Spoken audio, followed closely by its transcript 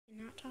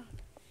top.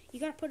 You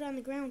gotta put it on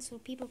the ground so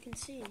people can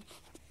see.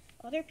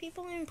 Other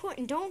people are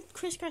important. Don't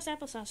crisscross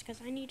applesauce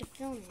because I need to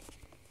film it.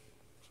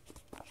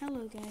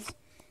 Hello guys,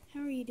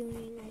 how are you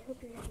doing? I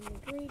hope you're having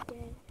a great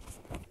day.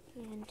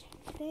 And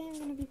today I'm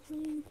gonna be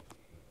playing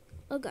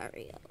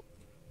Agar.io.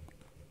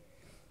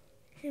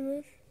 Can you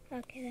move?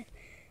 Okay,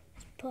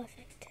 that's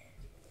perfect.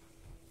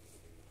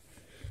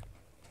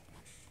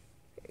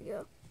 There you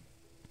go.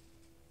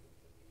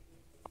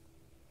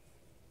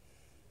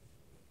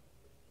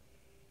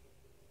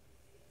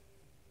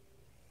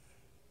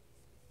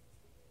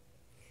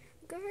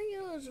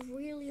 Agar.io is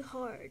really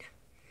hard,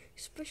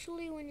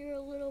 especially when you're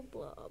a little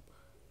blob.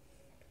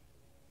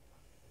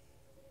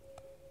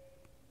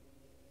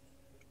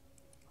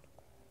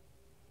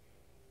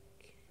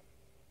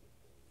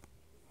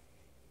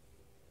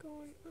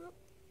 Going up.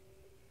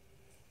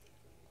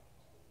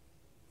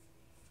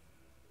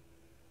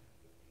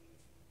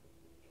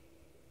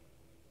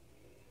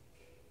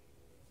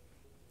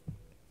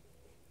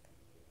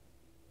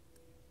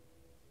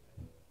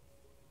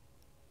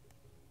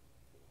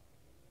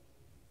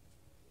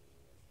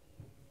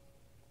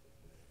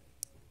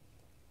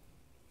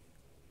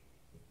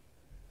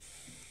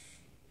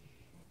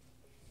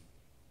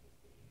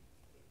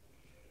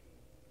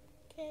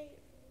 Okay.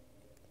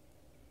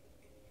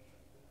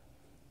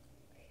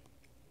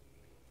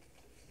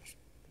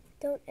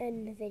 Don't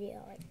end the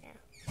video right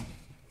now.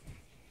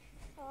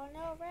 Oh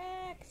no,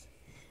 Rex!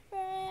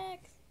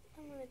 Rex!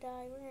 I'm gonna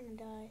die. We're gonna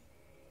die.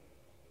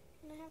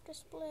 I'm gonna have to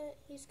split.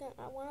 He's gonna.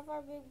 One of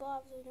our big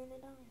blobs is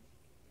gonna die.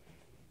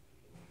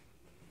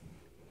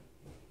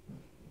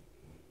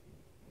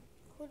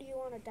 Who do you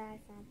want to die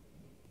from?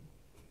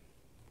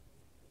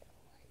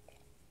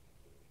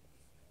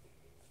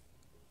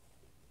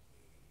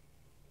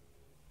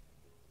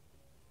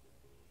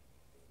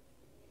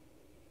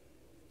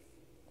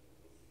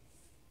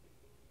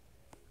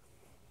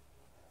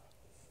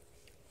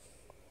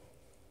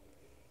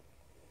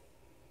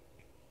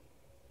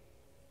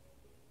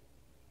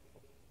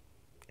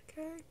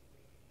 Okay.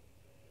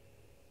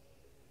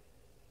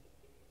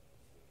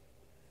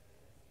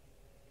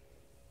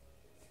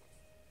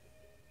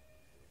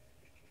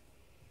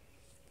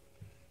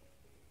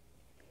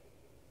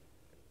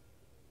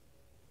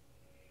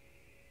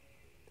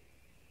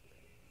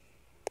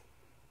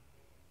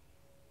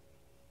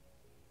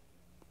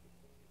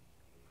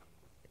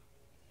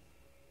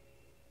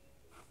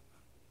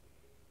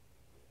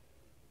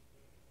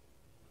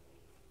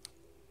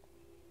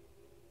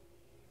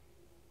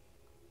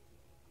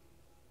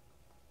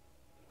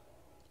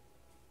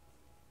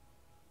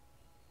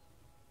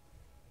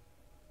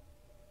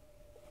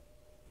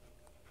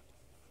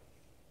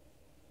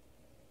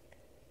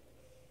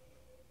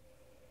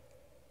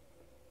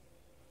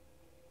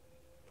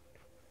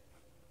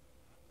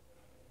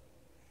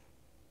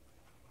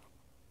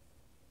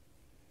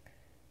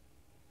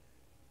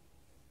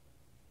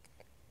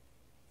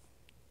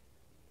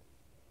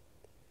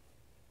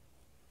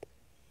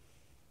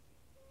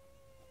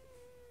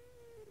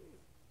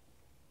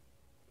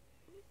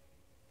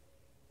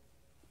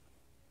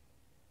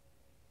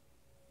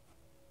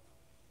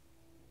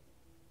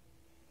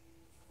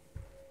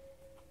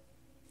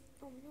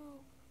 Oh no,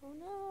 oh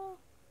no.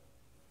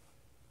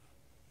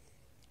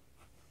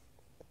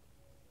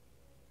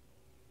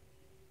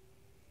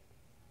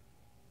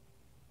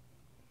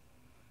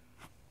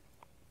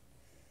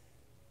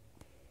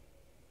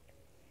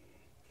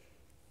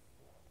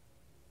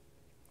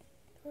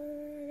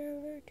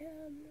 Over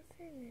down my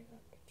favorite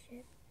rocket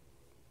ship.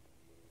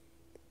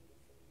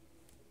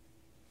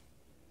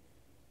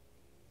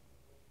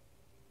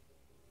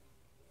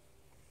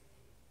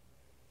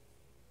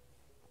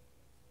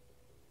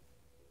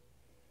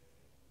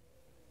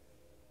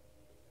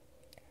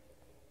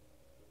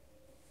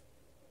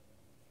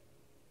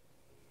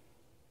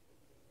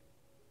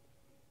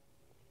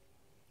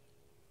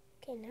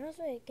 Okay, now it's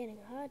really getting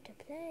hard to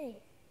play.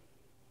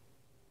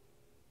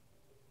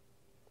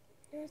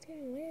 Now it's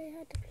getting really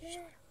hard to play.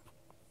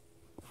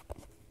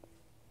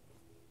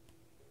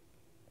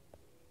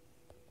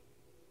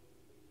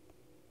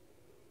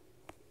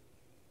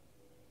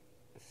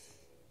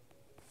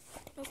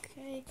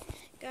 Okay,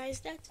 guys,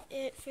 that's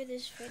it for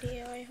this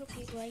video. I hope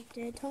you liked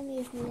it. Tell me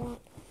if you want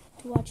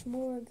to watch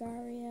more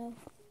Agar.io.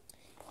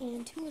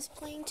 And who is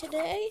playing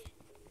today?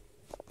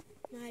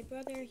 My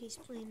brother, he's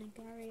playing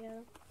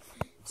Agar.io.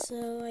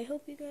 So I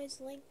hope you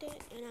guys liked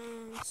it,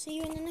 and I'll see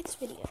you in the next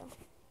video.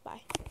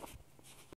 Bye.